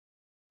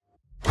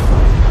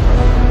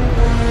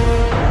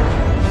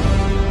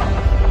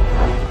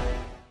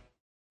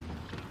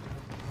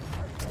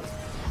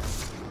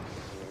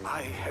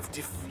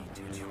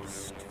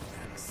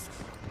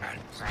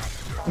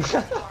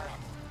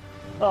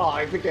Oh,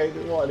 I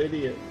became what an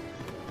idiot.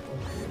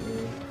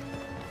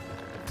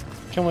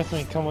 Come with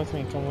me, come with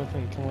me, come with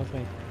me, come with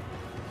me.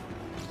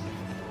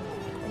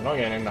 I'm not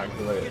getting in that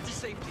glitch. Get to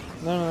safety.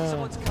 No.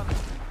 Someone's coming.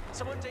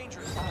 Someone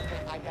dangerous.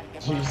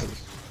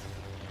 Jesus.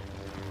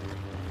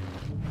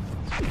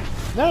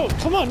 No,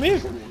 come on,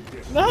 move!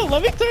 No,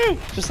 let me through!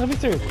 Just let me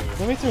through.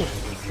 Let me through.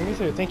 Let me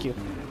through. Thank you.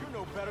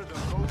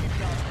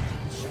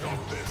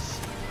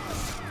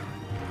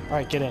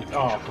 Alright, get in.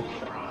 Oh,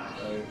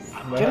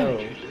 no. Get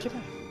in. Get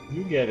in.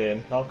 You get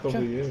in. I'll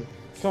cover you.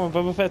 Come on,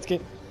 Boba Fett's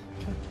get.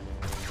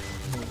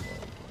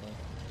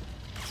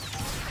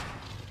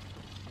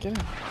 Get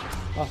in.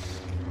 Oh.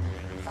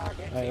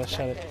 Alright, let's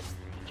shut it.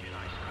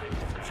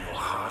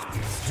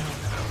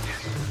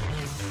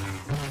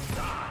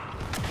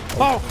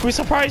 Oh, we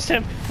surprised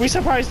him! We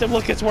surprised him!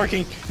 Look, it's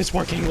working! It's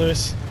working,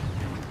 Lewis.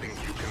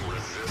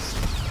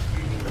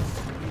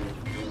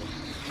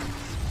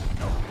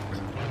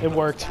 It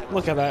worked.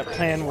 Look at that.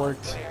 Plan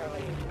worked.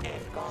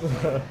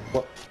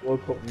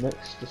 Woke up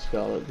next to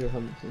Scarlett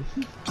Johansson.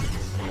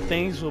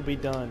 Things will be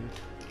done.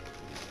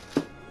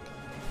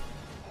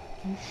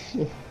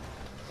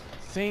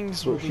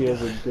 Things will be done. She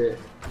has a dick.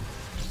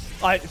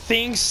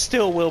 Things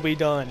still will be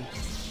done.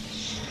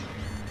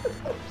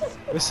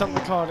 There's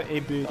something called a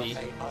booty.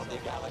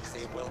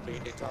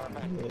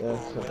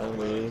 Yes, it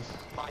is.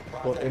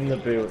 But in the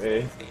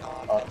booty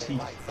are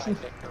teeth.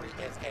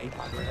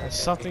 There's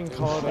something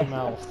called a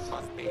mouth.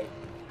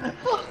 But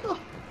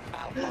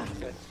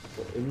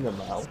in the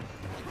mouth.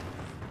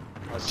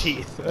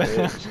 Teeth. Are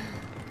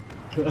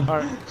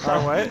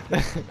what?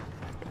 I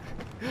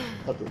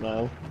don't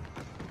know.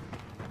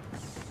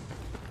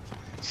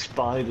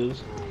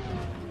 Spiders.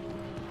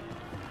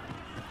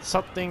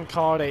 Something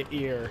called a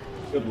ear.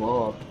 Good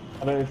lord.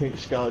 I don't even think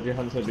Scarlett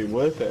Johansson would be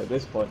worth it at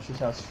this point. She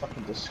sounds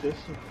fucking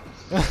disgusting.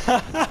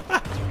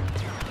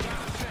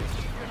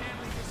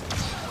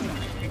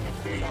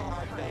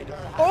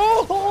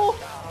 Oh!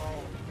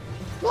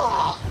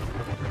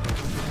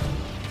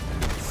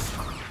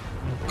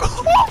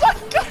 Oh my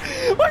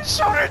god! My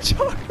shoulder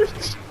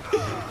charged!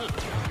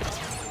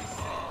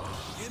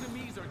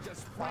 Enemies are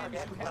just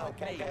friends who help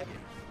me.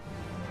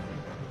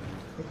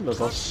 Look at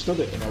us, I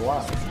stood it in a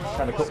while.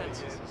 Kind of cut.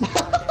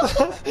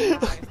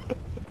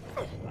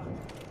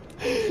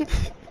 I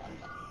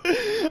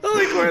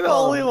think we're the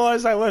only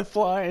ones that went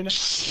flying.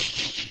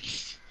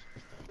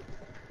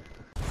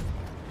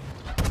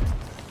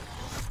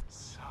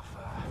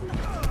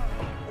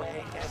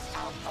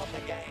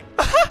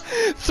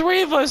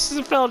 3 of us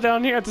fell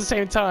down here at the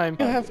same time.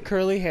 You have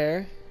curly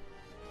hair.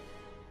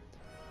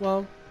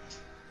 Well,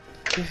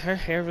 her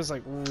hair was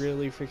like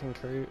really freaking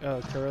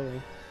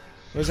curly.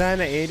 Was that in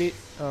the 80s?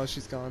 Oh,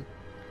 she's gone.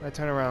 I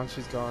turn around,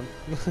 she's gone.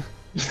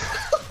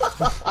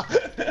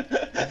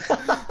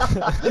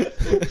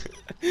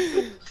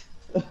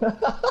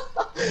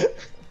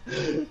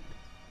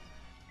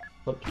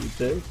 Fuck you,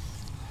 dude.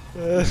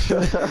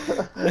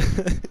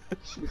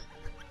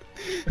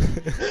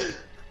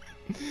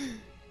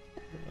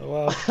 Oh,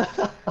 well.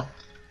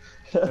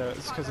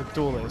 It's because of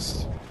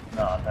Duelist.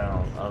 No, I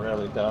don't. I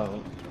really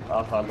don't.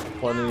 I've had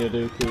plenty of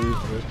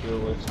dooku's with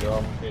Duelist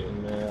gone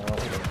hitting me out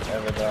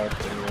every day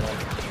for you.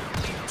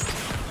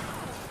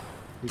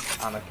 He's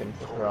Anakin,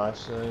 for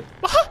Christ's sake.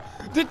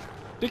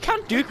 Did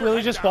Count Duke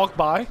really just walk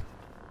by?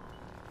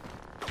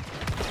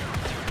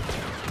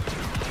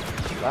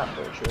 That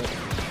bullshit.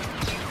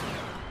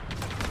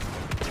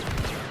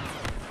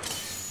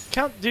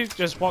 Count Duke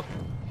just walked.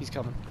 He's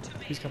coming.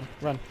 He's coming.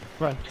 Run.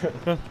 Run.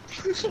 Run.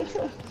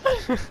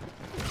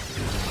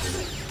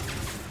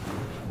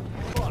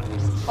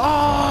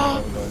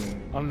 Oh!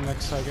 I'm the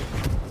next target.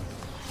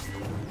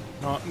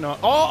 No, no.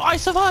 Oh, I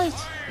survived!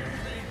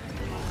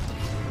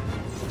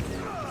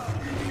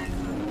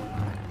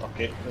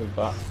 Okay, move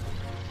back.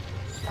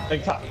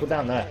 Big tap, go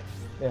down there.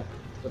 Yeah,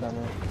 go down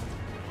there.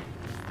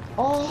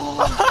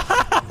 Oh!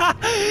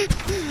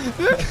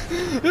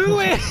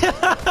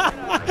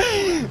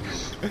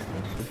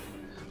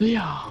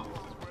 Yeah.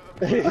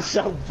 It's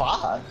so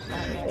bad.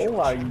 Oh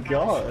my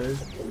god.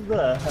 What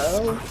the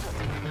hell?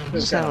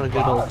 Just having a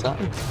good old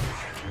time.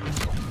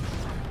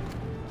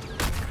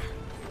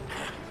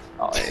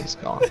 Oh, it's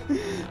gone.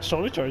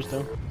 Shoulder charge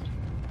though.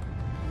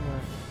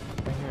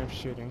 I hear him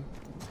shooting.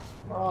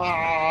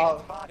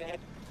 Oh.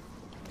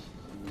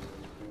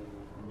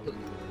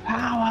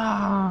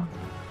 Power!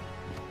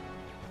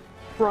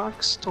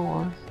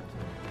 Rockstar.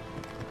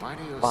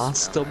 Boss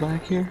still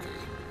back here?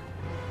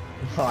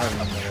 I have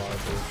no idea.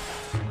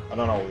 I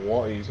don't know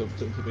what he's up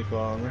to be quite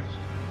honest.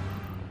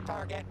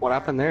 What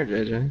happened there,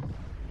 JJ?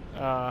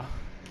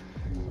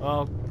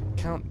 Well,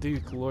 Count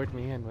Duke lured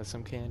me in with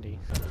some candy.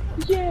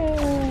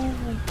 Yeah!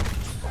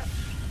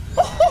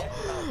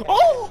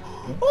 Oh!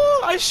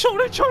 I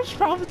shoulder charged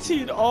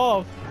Palpatine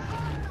off!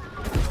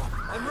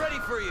 I'm ready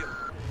for you.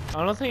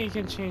 I don't think you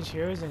can change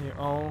heroes in here.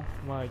 Oh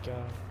my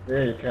god.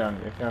 Yeah, you can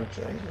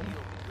change him.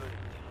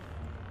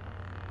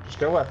 Just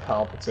go where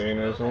Palpatine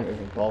is, don't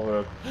even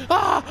bother.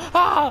 Ah!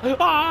 Ah!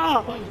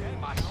 Ah!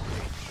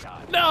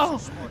 No!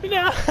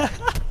 No!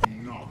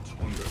 Not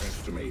underestimate.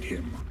 underestimate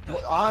him.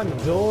 I'm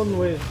done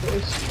with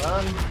this,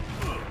 man.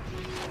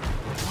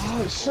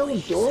 Oh, it's so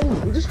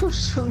dumb. You just go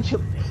through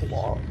your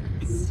plot.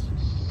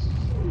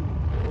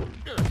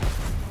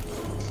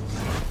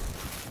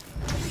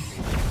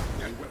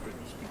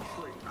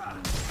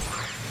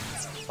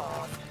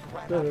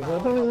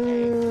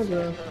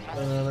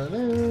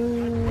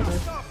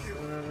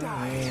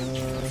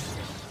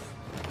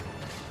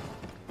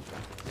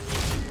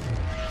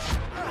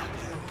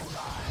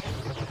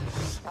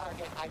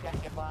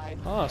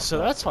 Oh, so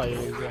that's why you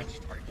do that.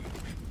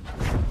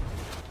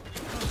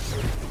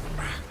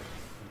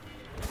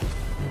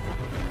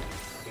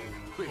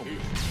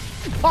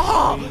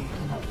 Oh!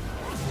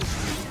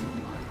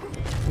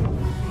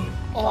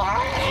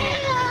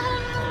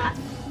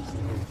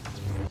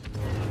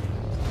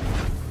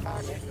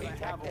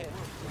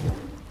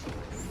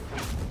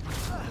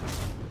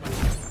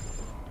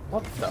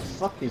 What the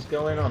fuck is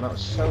going on?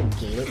 That's so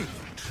glitchy.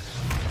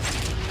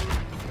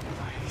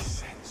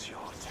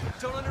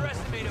 Don't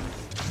underestimate him.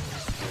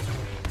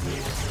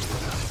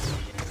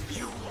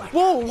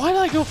 Whoa, why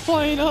did I go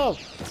flying up?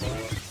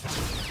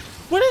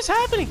 What is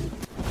happening?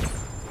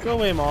 Go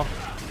away, Ma.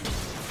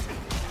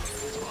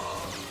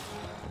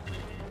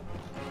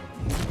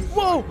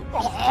 Whoa!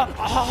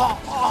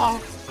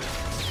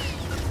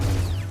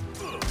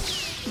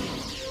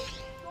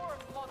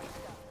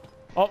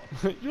 Oh,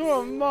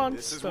 you're a monster.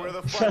 This is where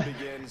the fun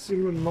begins.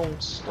 You're a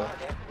monster.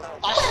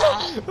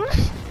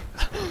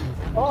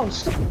 Oh,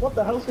 stop. What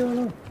the hell's going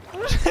on?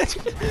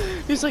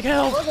 He's like,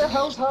 help! What the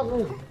hell's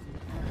happening?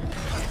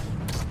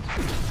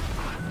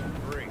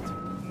 Great.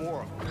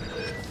 More.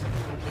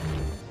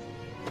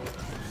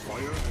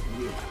 Fire at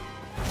will.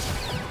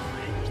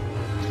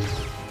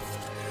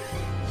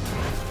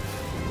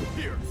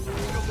 Here.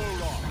 Get a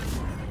load off.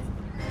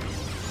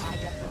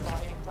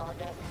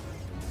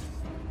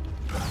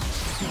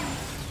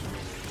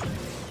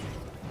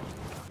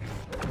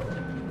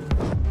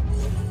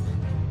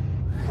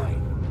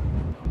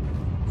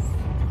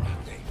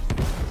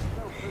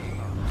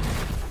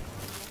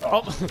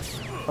 Oh,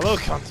 hello,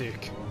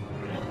 Kantik.